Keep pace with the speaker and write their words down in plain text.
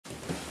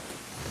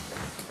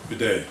Good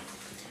day.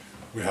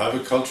 We have a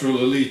cultural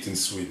elite in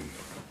Sweden,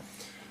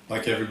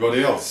 like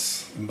everybody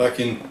else. And back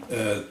in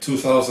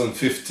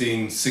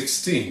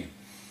 2015-16,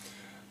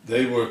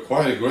 they were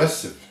quite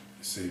aggressive.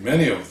 You see,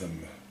 many of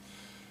them.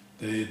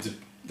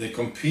 They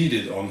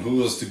competed on who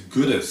was the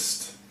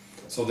goodest.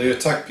 So they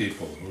attacked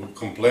people who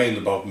complained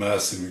about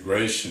mass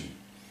immigration.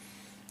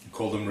 You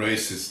called them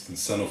racist and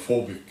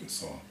xenophobic and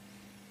so on.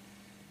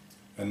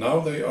 And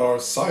now they are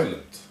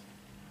silent.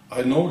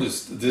 I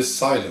noticed this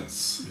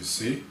silence, you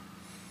see,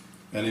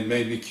 and it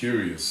made me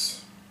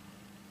curious.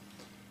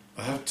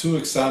 I have two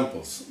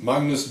examples.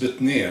 Magnus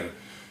Bettner,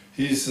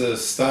 he's a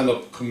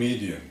stand-up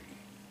comedian,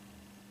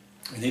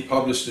 and he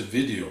published a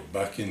video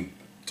back in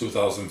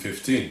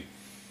 2015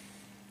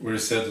 where he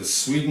said that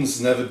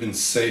Sweden's never been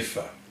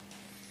safer,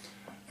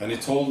 and he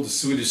told the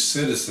Swedish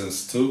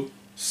citizens to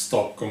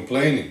stop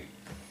complaining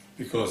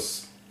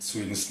because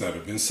Sweden's never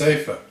been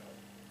safer,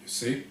 you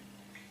see.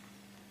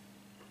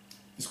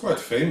 He's quite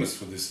famous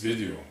for this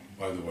video,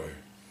 by the way.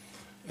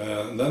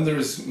 And then there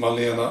is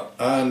Malena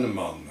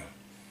Ernman.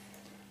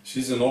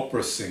 She's an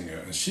opera singer,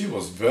 and she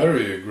was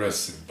very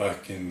aggressive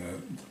back in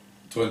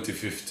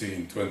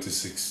 2015,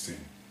 2016.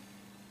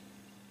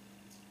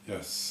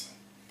 Yes.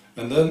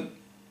 And then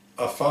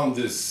I found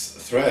this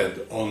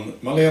thread on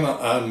Malena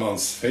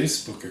Ernman's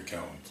Facebook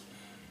account.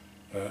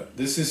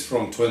 This is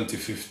from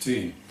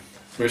 2015,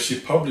 where she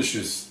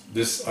publishes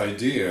this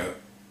idea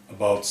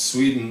about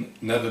Sweden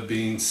never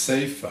being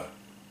safer.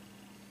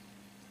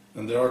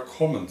 And there are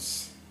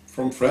comments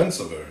from friends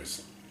of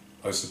hers,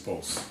 I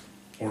suppose,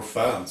 or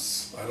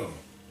fans, I don't know.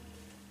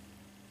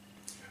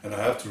 And I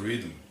have to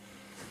read them.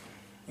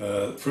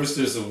 First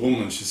there's a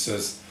woman, she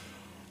says,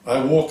 "I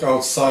walk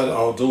outside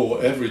our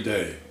door every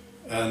day,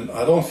 and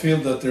I don't feel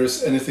that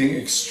there's anything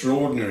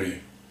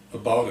extraordinary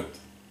about it."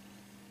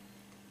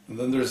 And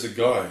then there's a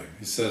guy,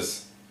 he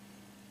says,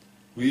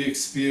 "We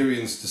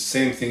experience the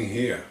same thing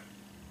here.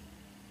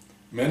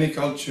 Many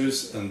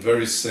cultures and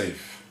very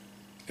safe.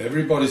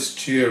 Everybody's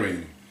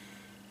cheering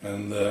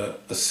and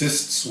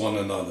assists one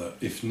another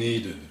if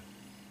needed.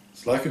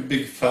 It's like a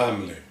big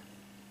family."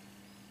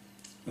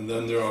 And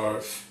then there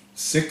are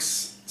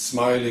 6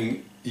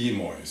 smiling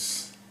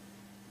emojis.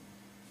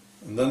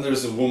 And then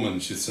there's a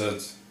woman, she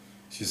says,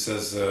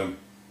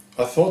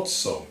 "I thought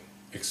so!"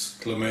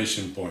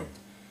 Exclamation point.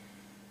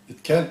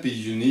 "It can't be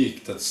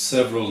unique that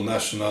several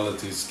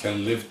nationalities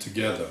can live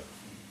together."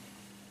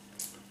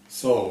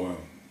 So,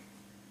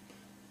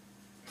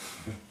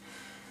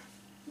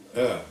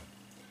 yeah.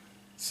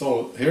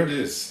 So here it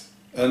is,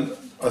 and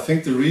I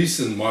think the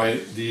reason why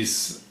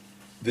this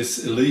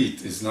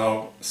elite is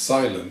now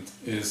silent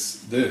is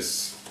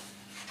this.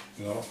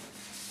 You know,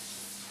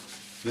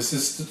 this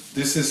is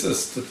a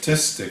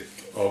statistic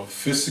of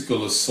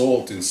physical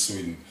assault in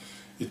Sweden.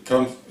 It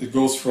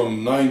goes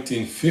from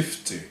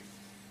 1950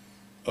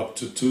 up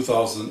to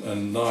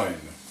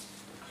 2009,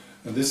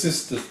 and this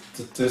is the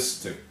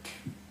statistic.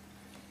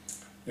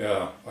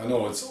 Yeah, I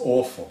know it's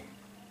awful,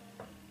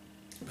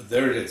 but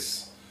there it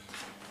is.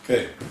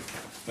 Okay,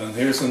 and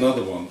here's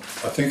another one.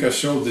 I think I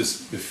showed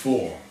this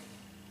before.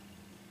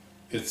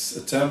 It's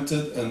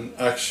attempted and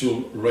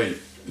actual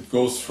rape. It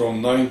goes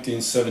from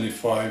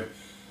 1975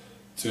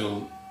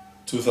 till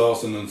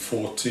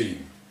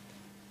 2014.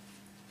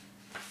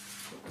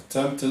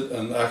 Attempted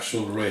and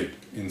actual rape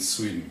in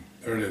Sweden.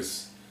 There it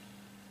is.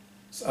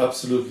 It's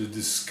absolutely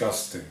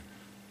disgusting.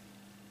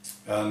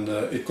 And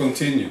it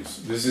continues.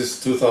 This is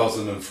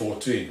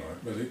 2014,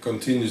 right? But it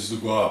continues to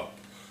go up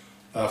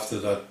after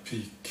that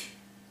peak.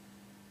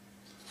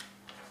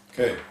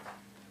 Okay,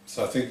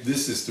 so I think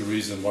this is the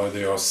reason why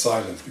they are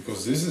silent,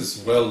 because this is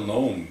well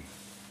known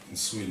in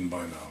Sweden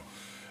by now.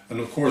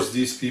 And of course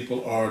these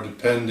people are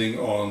depending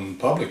on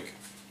public.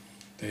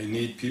 They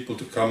need people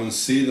to come and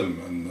see them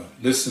and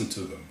listen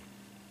to them.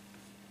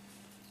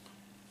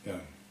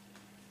 Yeah,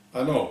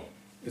 I know,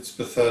 it's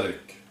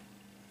pathetic.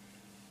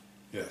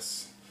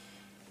 Yes.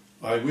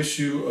 I wish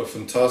you a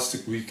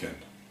fantastic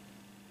weekend.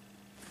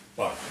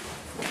 Bye.